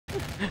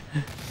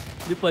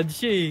Lipad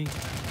siya eh.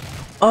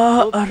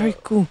 Ah, aray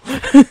ko.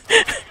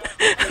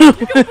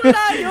 Ikaw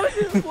pala yun!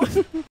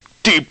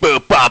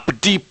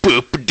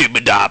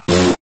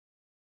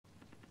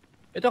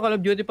 Ito, Call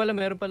of Duty pala,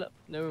 meron pala.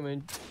 Never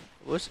mind.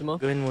 Gusto mo?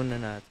 Gawin muna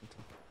natin to.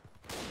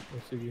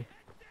 Oh, sige.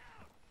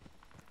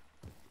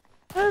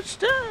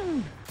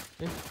 Touchdown!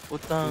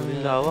 Putang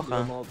lawak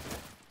ha.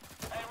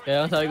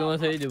 Kaya ang sabi ko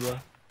nga sa'yo, di ba?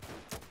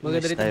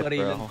 Maganda rin yung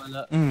barilan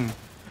pala.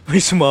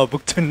 May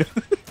sumabog to na.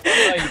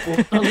 Ay,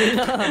 putang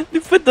ina.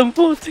 Lipad ang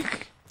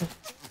putik.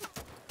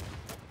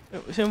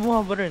 Siya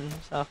mukha ba rin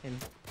sa akin?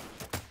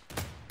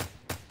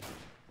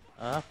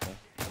 Ah, ako.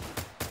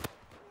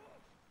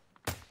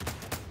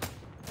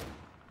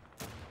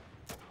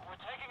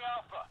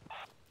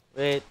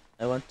 Wait,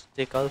 I want to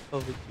take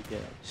alpha with you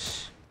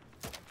guys.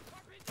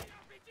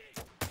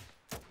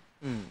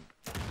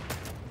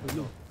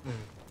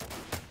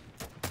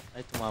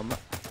 Ay, tumama.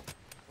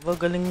 Aba,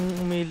 galing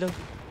umilag.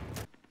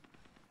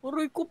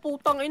 Aray ko,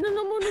 putang ina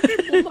naman.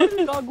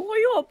 Putang gago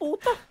kayo ha,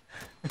 puta.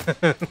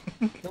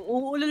 Nang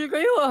uulal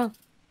kayo ah.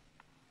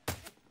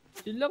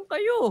 Silang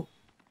kayo.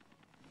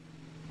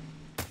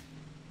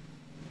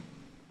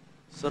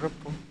 Sarap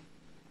po.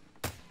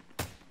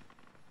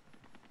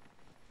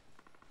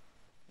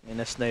 May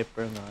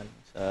na-sniper nga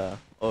sa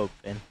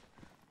open.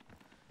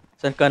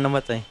 Saan ka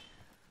namatay?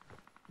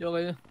 Di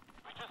okay na.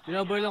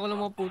 Binabar lang ko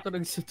ng mga puta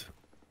nagsuto.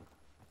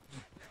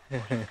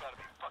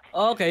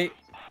 Okay.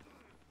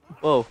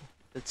 Wow,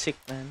 that's sick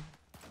man.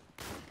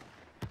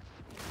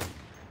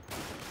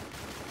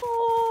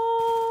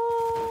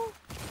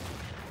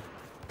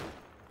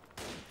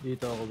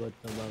 Dito ako ba't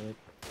na bakit?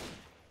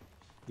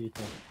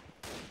 Dito.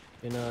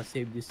 Gonna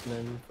save this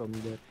man from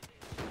death.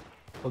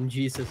 From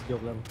Jesus,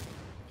 joke lang.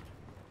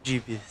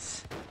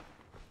 Jeebies.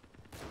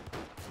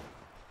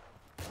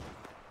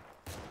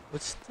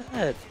 What's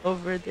that?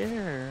 Over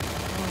there.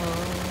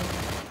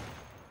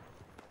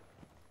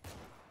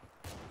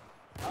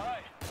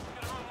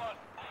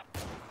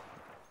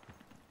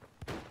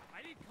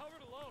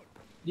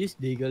 This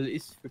deagle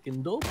is freaking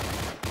dope.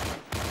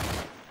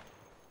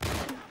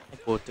 Ay,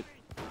 putik.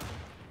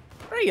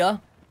 Raya?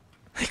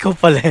 Ikaw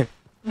pala eh.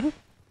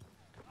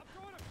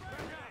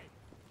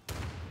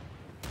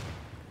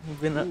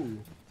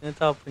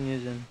 Tinatapon niya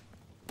dyan.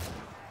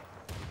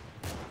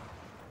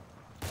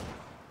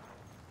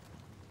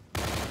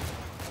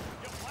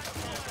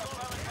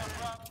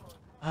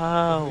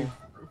 Wow.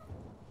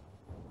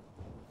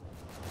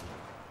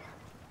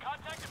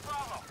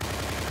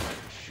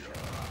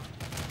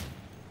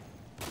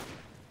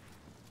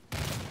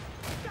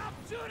 Stop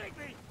shooting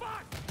me!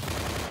 Fuck!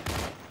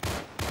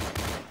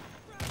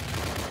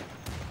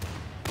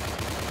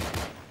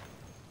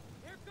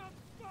 Here comes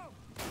smoke!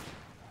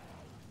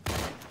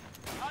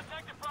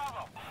 Contact the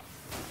Bravo!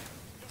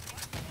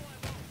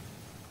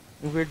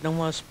 Weird ng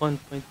mga spawn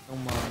point ng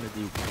mga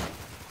dito.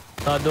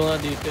 Tado nga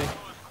dito eh.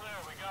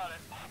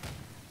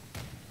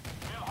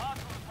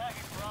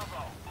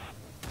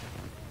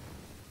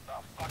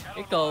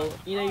 Ikaw,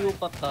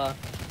 inayupak ka.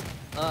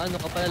 Ano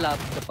ka pala,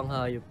 lapit ka pang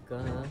hayop ka,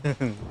 ha?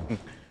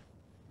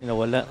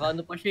 Nawala. Naka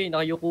ano pa siya eh,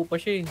 nakayuko pa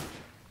siya eh.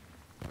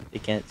 They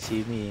can't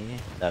see me eh,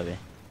 sabi.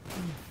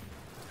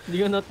 Hindi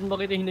ka natin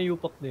makita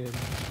hinayupak na yun.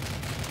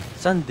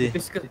 Sandi?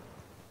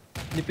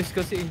 Nipis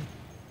kasi eh.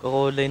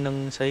 Kakulay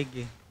ng saig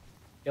eh.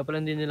 Kaya pala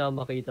hindi nila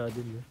makita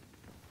dun eh.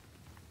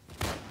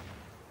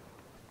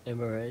 Am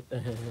I right?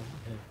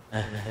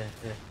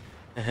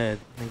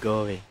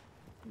 Go away.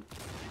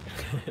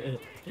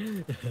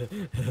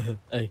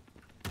 Ay.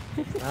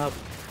 Help!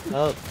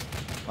 Help!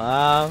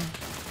 Mom!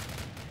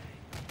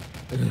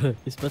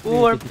 Is what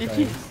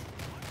RPG!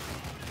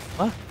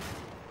 What?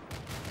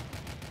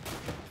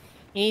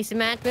 Is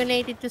math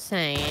related to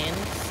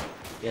science?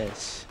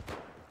 Yes.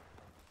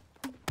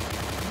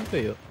 Ano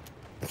kayo?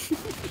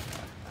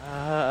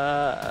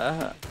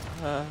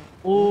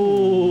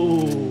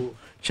 Oh!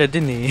 Siya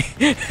din eh.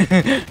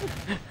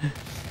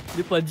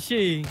 Lipad siya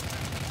eh.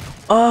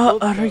 Ah,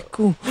 aray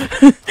ko.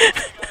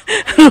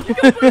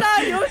 Ikaw pala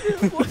yun!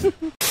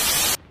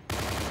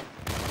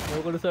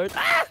 Ewan ko na sa earth.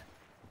 Ah!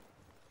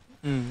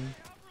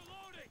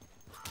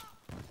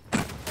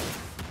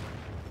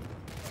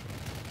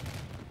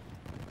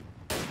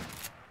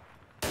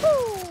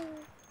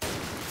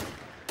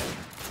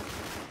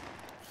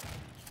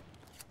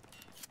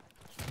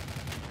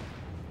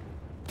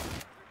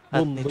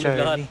 At ni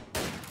Charlie.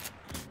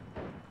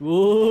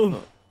 Boom!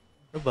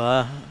 Ano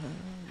ba?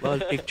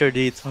 Bawal picture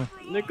dito.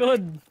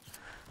 Likod!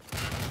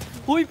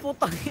 Huy,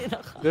 putang ina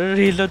ka!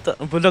 Reload.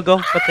 Bulag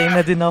ako, patay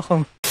na din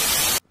ako.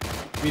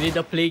 We need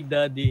a plague,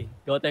 daddy.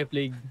 Gawa tayo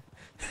plague.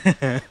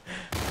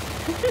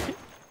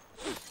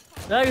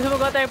 Gusto mo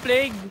gawa tayo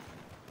plague?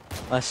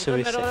 Mas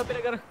suicide.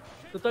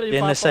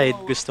 Genocide,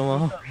 gusto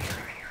mo?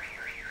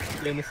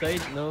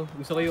 Genocide, no?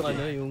 Gusto ko yung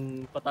ano,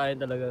 yung patayan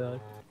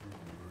talaga.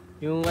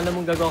 Yung alam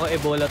mong gagawa ka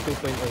Ebola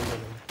 2.0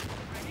 gano'n.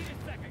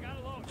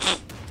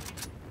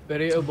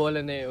 Pero yung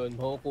Ebola na yun,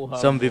 makukuha mo.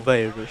 Zombie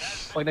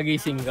virus. Pag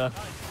nagising ka.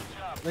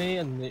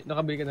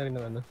 Nakabili ka na rin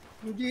ng ano?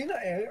 Hindi na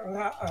eh, ang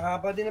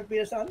haba din ang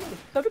pila sa ano.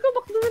 Sabi ko,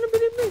 bakit na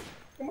nabili mo eh?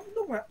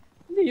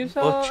 Yung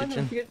sa, Kotse ano,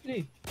 dyan. ticket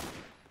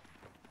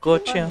 3.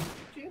 Kotse ah.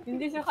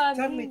 Hindi sa kanin.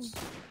 Sandwich.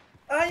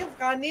 Ah, yung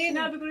kanin.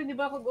 Sinabi ko rin, di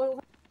ba,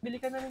 bili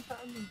ka na rin sa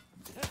ano.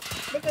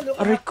 Ba't ano ka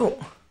Aray ko.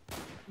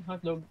 hotdog?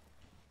 Hotdog.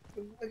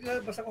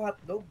 Naglabas ako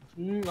hotdog.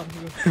 Ako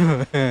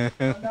siguro.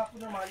 Wala ko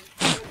naman.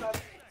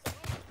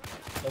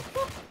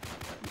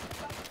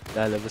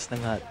 Lalabas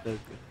ng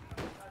hotdog.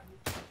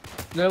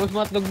 Lalabas mo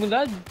hotdog mo,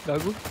 dad.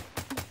 Gago.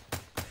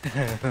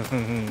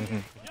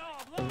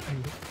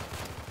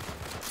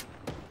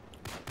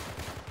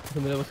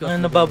 Lumalabas ka.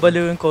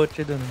 Nababaliw yung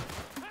kotse dun.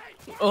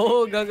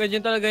 Oo,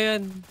 gaganyan talaga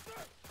yan.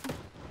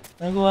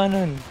 Nagawa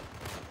nun.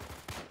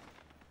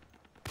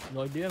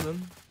 No idea, man.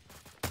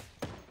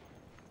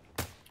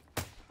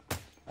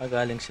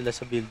 Galing sila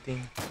sa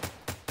building.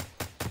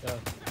 Yeah.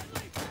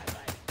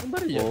 Ang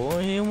baril yan? Oo,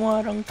 yung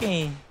marang ka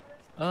eh.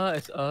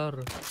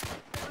 SR.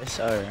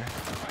 SR.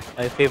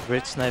 My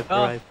favorite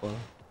sniper rifle.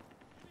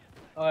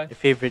 Okay. My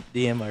favorite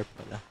DMR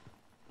pala.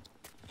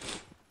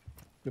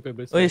 Yung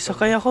favorite Uy, sniper.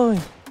 sakay ako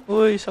eh.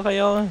 Uy, sakay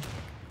ako.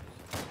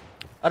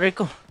 Aray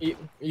ko.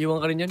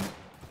 Iiwan ka rin yan?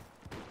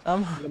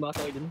 Tama. Hindi ka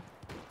makasakay dyan.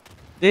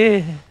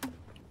 Di.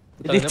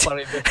 Putang na,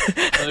 parang iba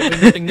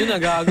yung dating yun,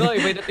 gago.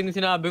 Iba yung dating yung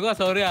sinabi ko,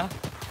 sorry ah.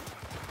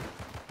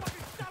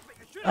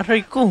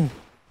 Aray ko.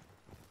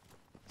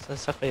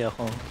 Sasakay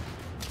ako.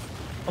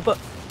 Aba.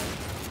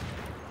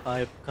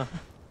 Hype ka.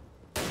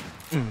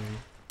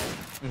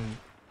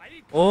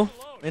 Oh,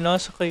 may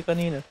nasakay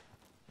kanina.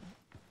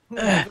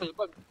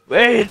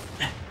 Wait!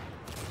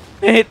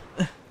 Wait!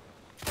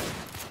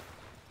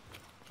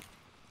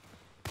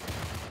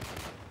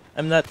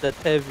 I'm not that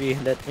heavy.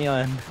 Let me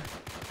on.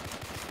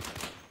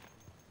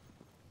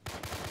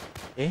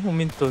 Eh,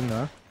 huminto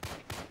na.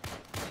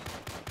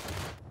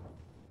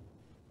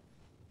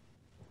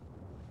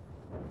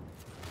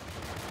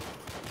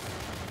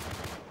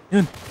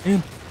 Yun!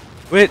 Yun!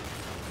 Wait!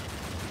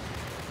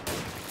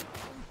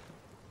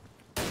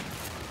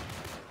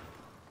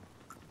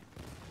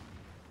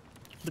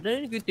 Ba't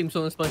narinig ko yung team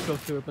song ng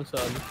SpongeBob SquarePants sa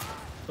ano?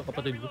 Sa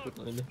kapatid ko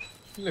po na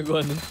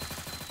nagawa nun.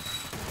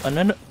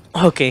 Ano?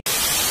 Okay.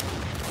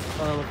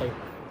 Pakamatay.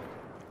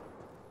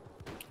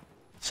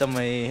 Sa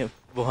may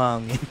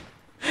buhangin.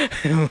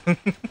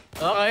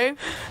 Okay.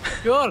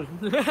 Sure.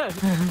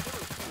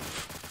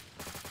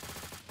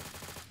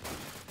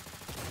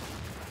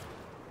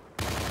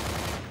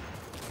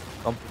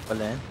 Kampo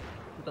pala yan.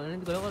 Putang ina,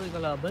 hindi ko alam kung ano yung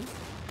kalaban.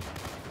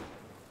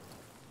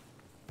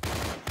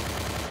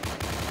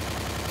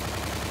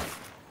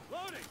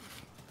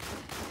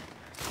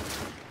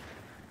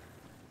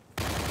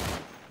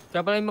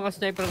 Kaya pala yung mga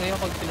sniper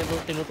ngayon pag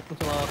tinutok mo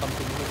sa mga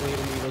kampi mo, may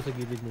umiilaw sa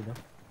gilid nila.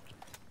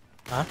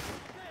 Ha?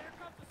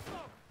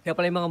 Kaya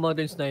pala yung mga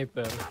modern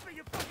sniper.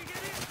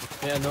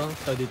 May ano,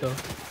 tao dito.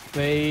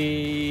 May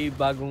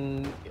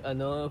bagong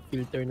ano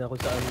filter na kung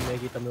saan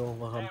makikita mo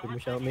kung kakampi mo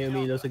siya. May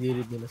umiilaw sa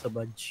gilid nila sa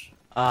badge.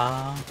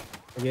 Ah.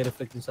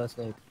 Nag-reflect din sa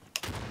sniper.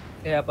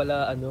 Kaya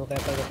pala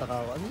nataka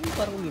ako. Ano yung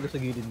parang umiilaw sa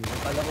gilid nila?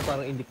 Kala ko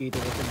parang indicator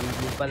na sa gilid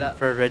nila.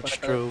 Infrared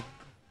strobe.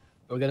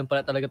 O ganun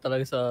pala talaga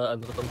sa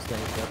ano itong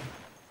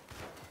sniper.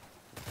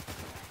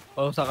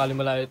 O sakali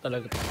malayo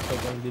talaga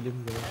sobrang dilim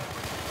gano'n.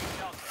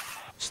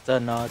 Basta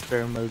na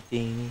thermal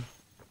thingy.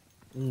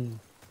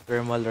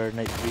 Thermal or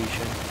night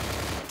vision.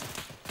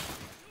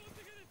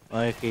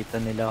 Makikita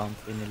nila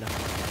kampi nila.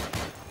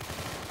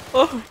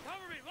 Oh!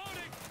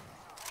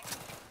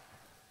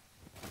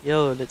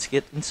 Yo, let's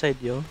get inside,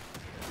 yo.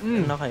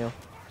 Ano na kayo?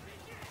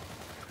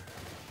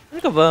 Ano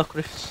ka ba,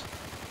 Chris?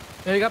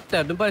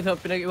 Helicopter, doon pa sa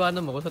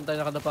pinag-iwanan mo kung saan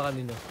tayo nakadapa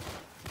kanina.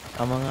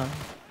 Tama nga.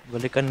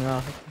 Balikan nga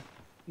ako.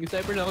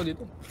 Nag-sniper na ako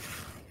dito.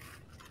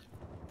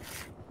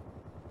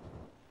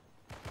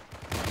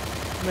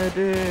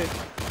 Medic!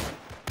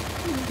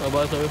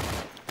 Mababa sa'yo.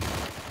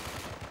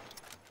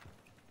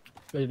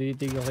 Kaya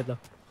titigan kita.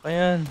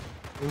 Ayan.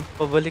 Yung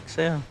pabalik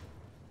sa'yo.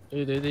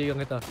 Ay,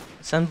 titigan kita.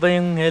 Saan ba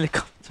yung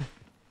helicopter?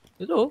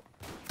 Ito.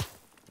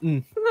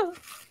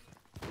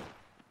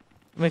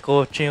 May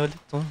kotse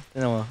ulit to.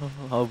 Tinan mo,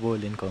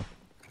 habulin ko.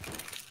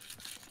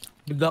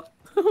 Budak.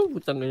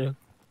 Putang na yan.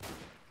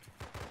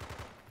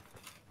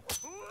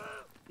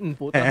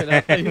 Puta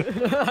kinatay.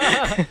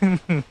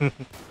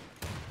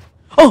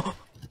 Oh!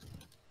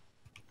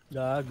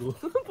 Gago.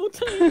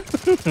 Putang yan.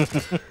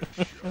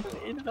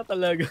 Ina ka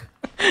talaga.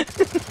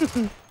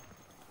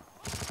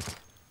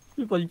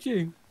 May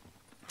palching.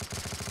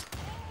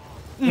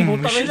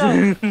 Putang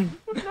ina.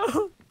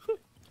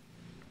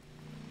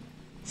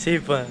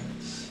 Save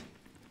us.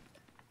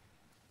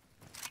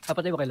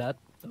 Kapatay ba kay lahat?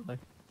 Okay.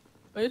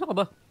 Ay, isa ka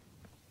ba?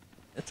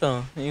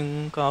 Ito,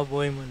 yung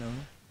cowboy mo na.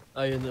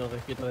 Ayun,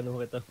 okay. Kita ka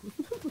naman kita.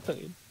 Putang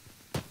ina.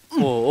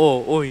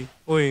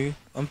 Oy.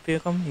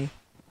 Ampi kami.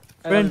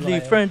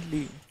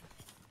 Friendly.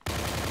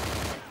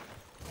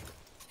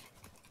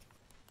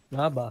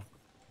 Mahaba.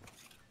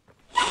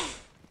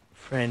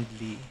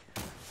 Friendly.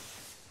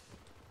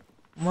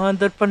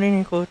 Maandar pa rin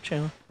yung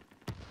kotse. Oh.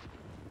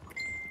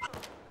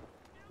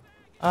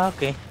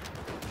 Okay.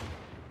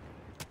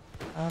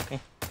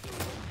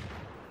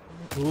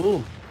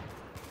 Oo.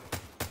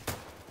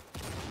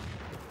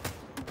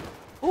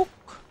 Hook.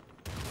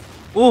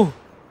 Oh!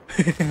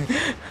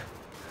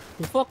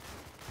 The fuck?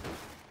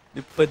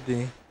 Lipad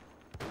eh.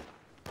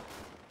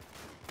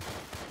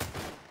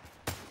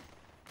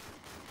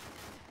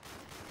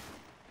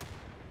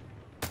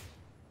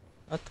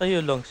 At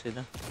tayo lang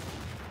sila.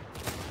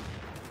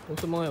 Kung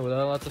sa mga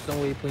wala ka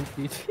ng waypoint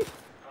dito.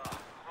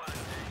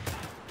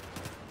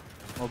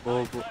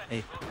 Mabobo.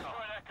 Eh.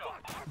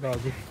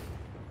 Bago.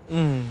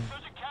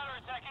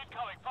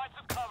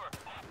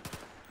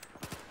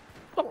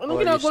 Anong Oh,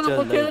 ginagawa ng still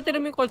kotse? alive. Natin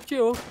namin yung kotse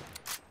oh.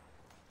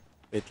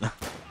 Wait lang.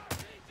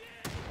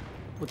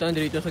 Puta na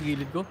dito sa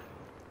gilid ko.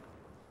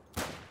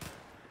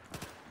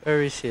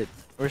 Where is it?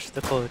 Where's the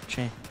coach?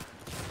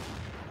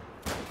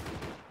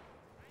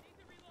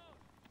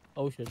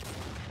 Oh shit.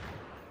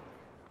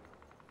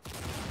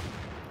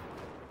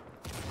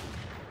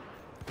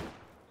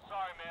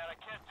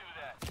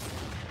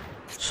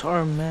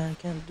 Sorry man, I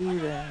can't do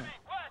that.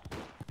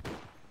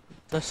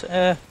 That's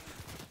F.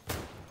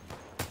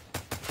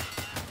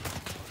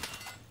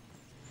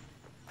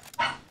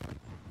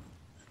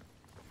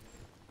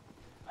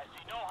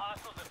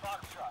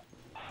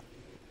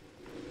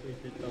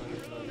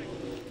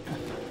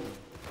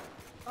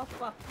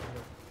 Apa?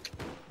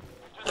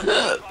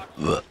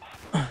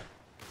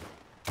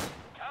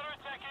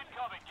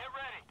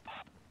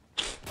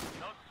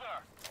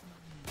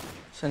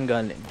 Saan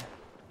galing?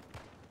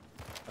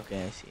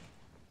 Okay, I see.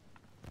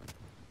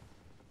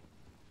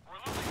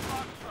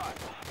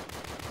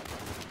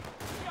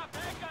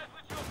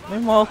 May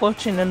mga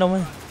kotse na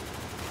naman.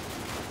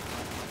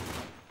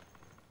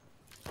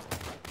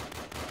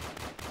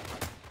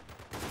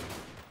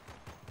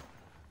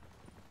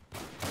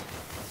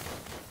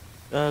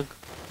 Gag.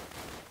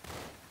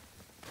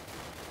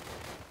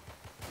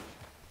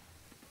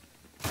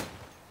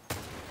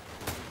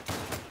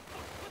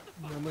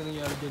 Ano naman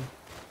nangyari dyan?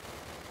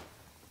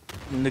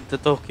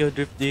 Nagta-Tokyo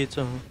drift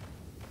dito.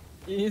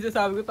 Yun yung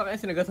sasabi ko, takaya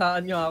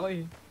sinagasaan nga ako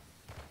eh.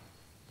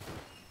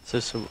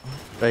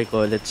 Try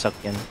ko ulit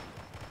sakyan.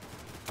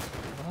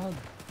 Ah,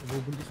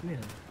 nabubundis mo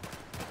yan.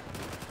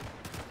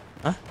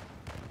 Ha?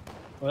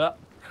 Wala.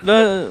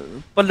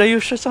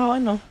 Palayo siya sa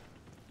akin, no?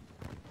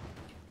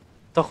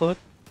 Takot.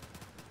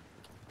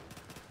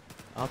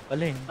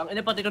 Pala eh. Ang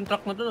ina pati ng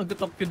truck na to,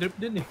 nagta-Tokyo drift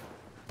din eh.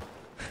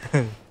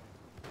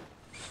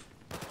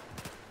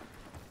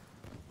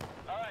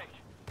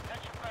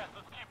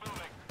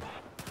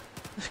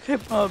 Let's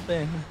keep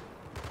moving.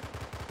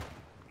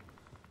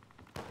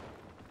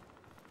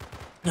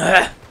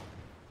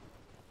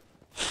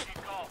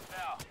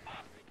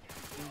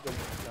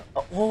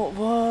 Oh,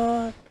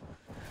 what?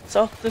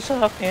 Sakto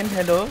sa akin,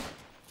 hello?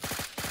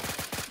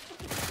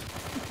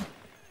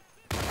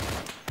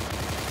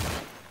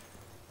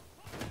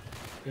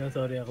 Yeah,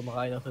 sorry ako,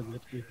 makain ako sa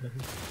glitch please.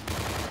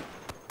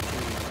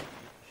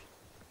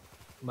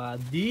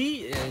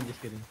 Madi! Just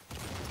kidding.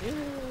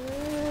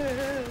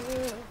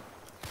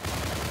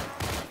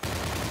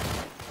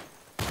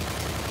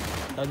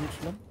 Sandwich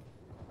lang?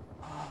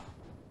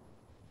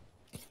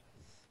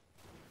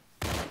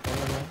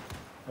 Ano na?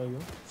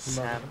 Ayun?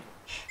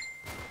 Sandwich.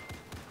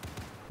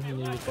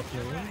 Hinilipat na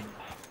yun.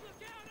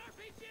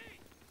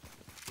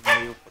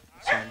 Pinayupat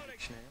yung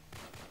sandwich na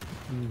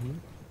yun.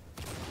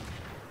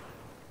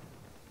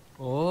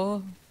 Oh,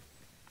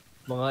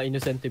 mga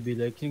innocent be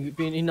like,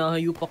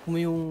 hinahayupak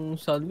mo yung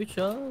sandwich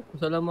ha.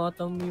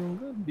 Pasalamatan mo yung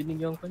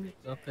binigyan ka niya.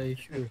 Okay,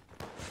 sure.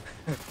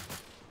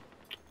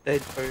 Dead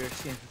for your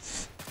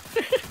sins.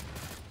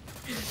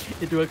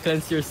 It will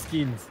cleanse your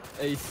skins.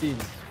 Ay,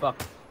 sins.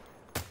 Fuck.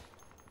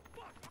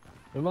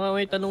 Yung mga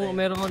may tanong,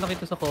 meron ko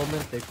nakita sa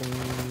comment eh, kung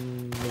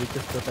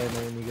latest ko tayo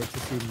naninigan sa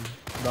sin.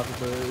 Bakit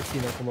ba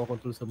sin ang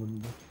kumakontrol sa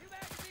mundo?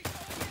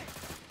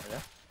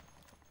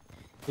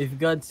 If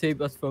God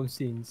saved us from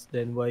sins,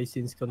 then why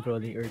sins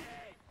controlling earth?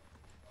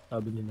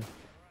 Sabi niya na.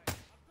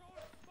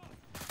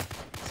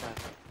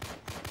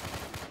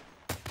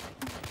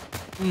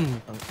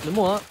 Alam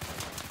mo ha?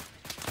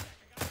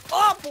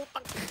 Oh,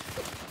 putang!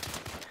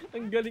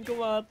 Ang galing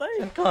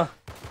kumatay. Saan ka?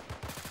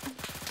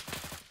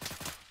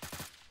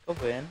 Ikaw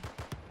ba yan?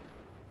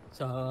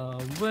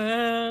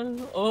 Somewhere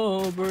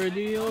over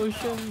the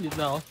ocean. Dito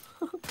na ako.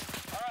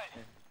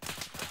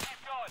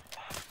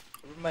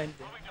 Never mind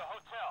din.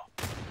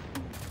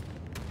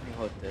 May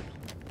hotel.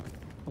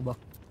 Ano ba?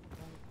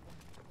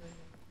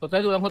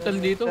 Hotel? Walang hotel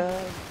dito.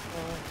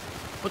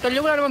 Hotel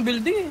yung wala naman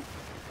building eh.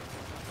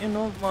 You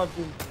know, mga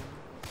building.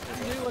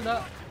 Hindi, wala.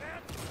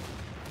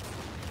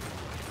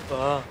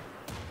 Ba?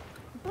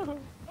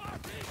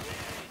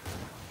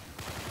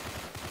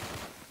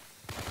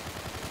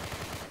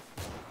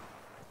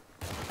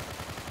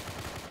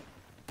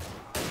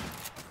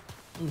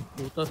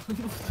 Puta.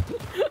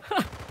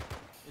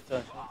 Ito.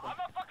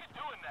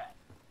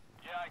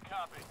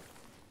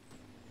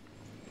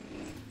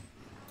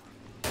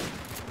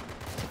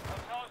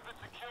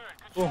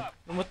 Oh,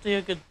 namatay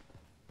agad.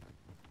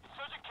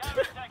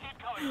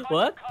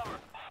 What?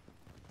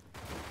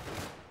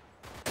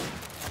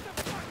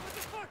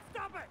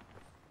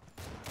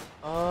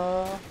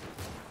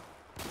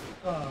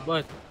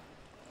 What?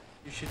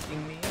 You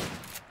shooting me?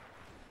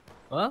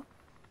 Huh?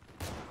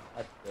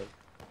 Hotdog.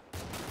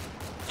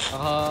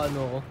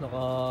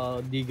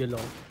 Naka-deagle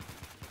ako.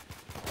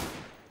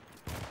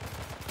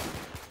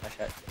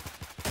 Masyad.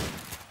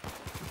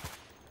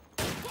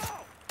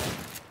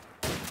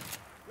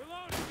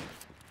 Reloading.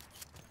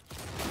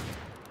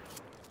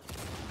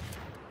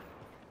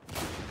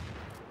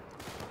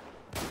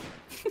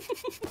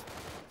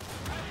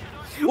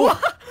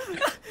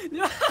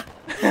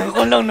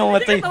 Ako lang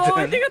namatay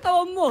dyan. Hindi ka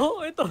tawan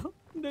mo. Ito.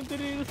 Hindi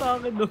rin sa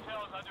akin do.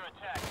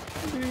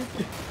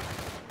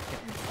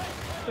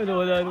 Ano,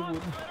 wala na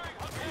puta.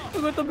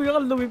 Tabi ka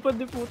lumipad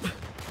ni puta.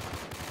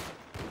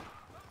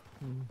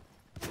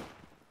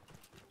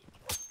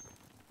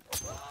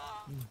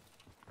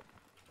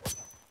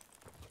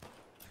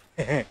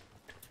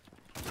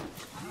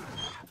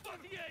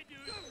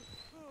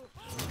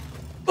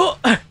 Oh!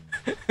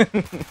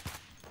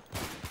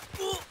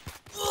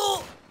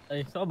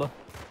 Ay, saan ka ba?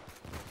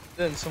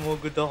 Dun,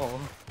 sumugod ako.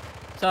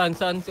 Saan?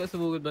 Saan ka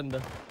sumugod banda?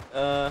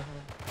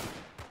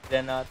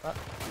 Diyan ata.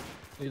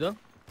 Dito?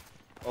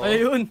 Oh,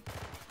 Ayun!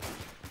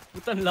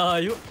 Putang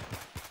layo.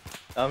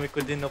 dami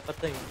ko din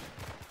napatay.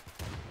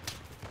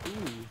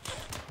 Ooh.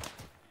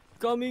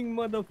 Coming,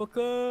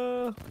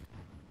 motherfucker!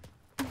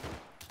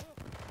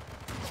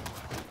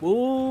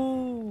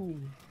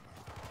 Boom!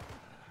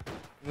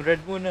 Yung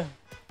red muna.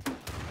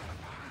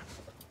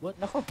 What?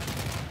 Nako.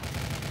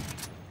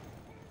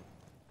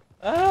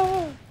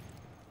 Ah!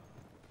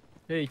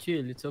 Hey,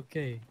 chill. It's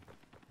okay.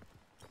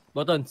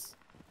 Buttons.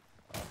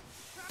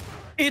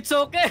 It's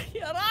okay!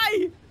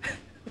 Aray!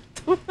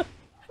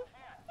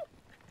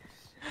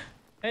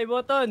 Hey,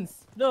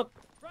 Buttons! Look!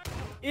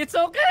 It's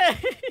okay!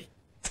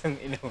 Tang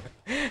ina mo.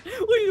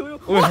 Uy! Uy!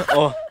 Uy,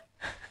 oh.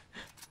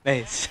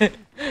 Nice.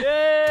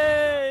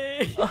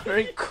 Yay!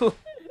 Alright, cool.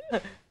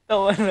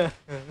 Tawa na.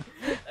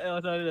 Ay,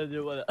 sorry na. Di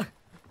wala.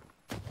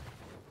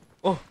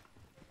 Oh,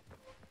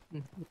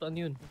 Butan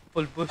yun.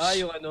 full boost. Ah,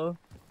 yung ano?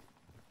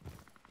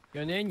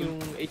 Yan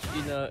yung HD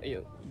na,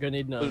 yung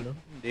grenade na ano?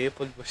 Hindi,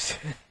 full boost.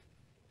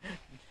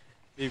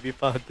 Baby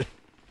powder.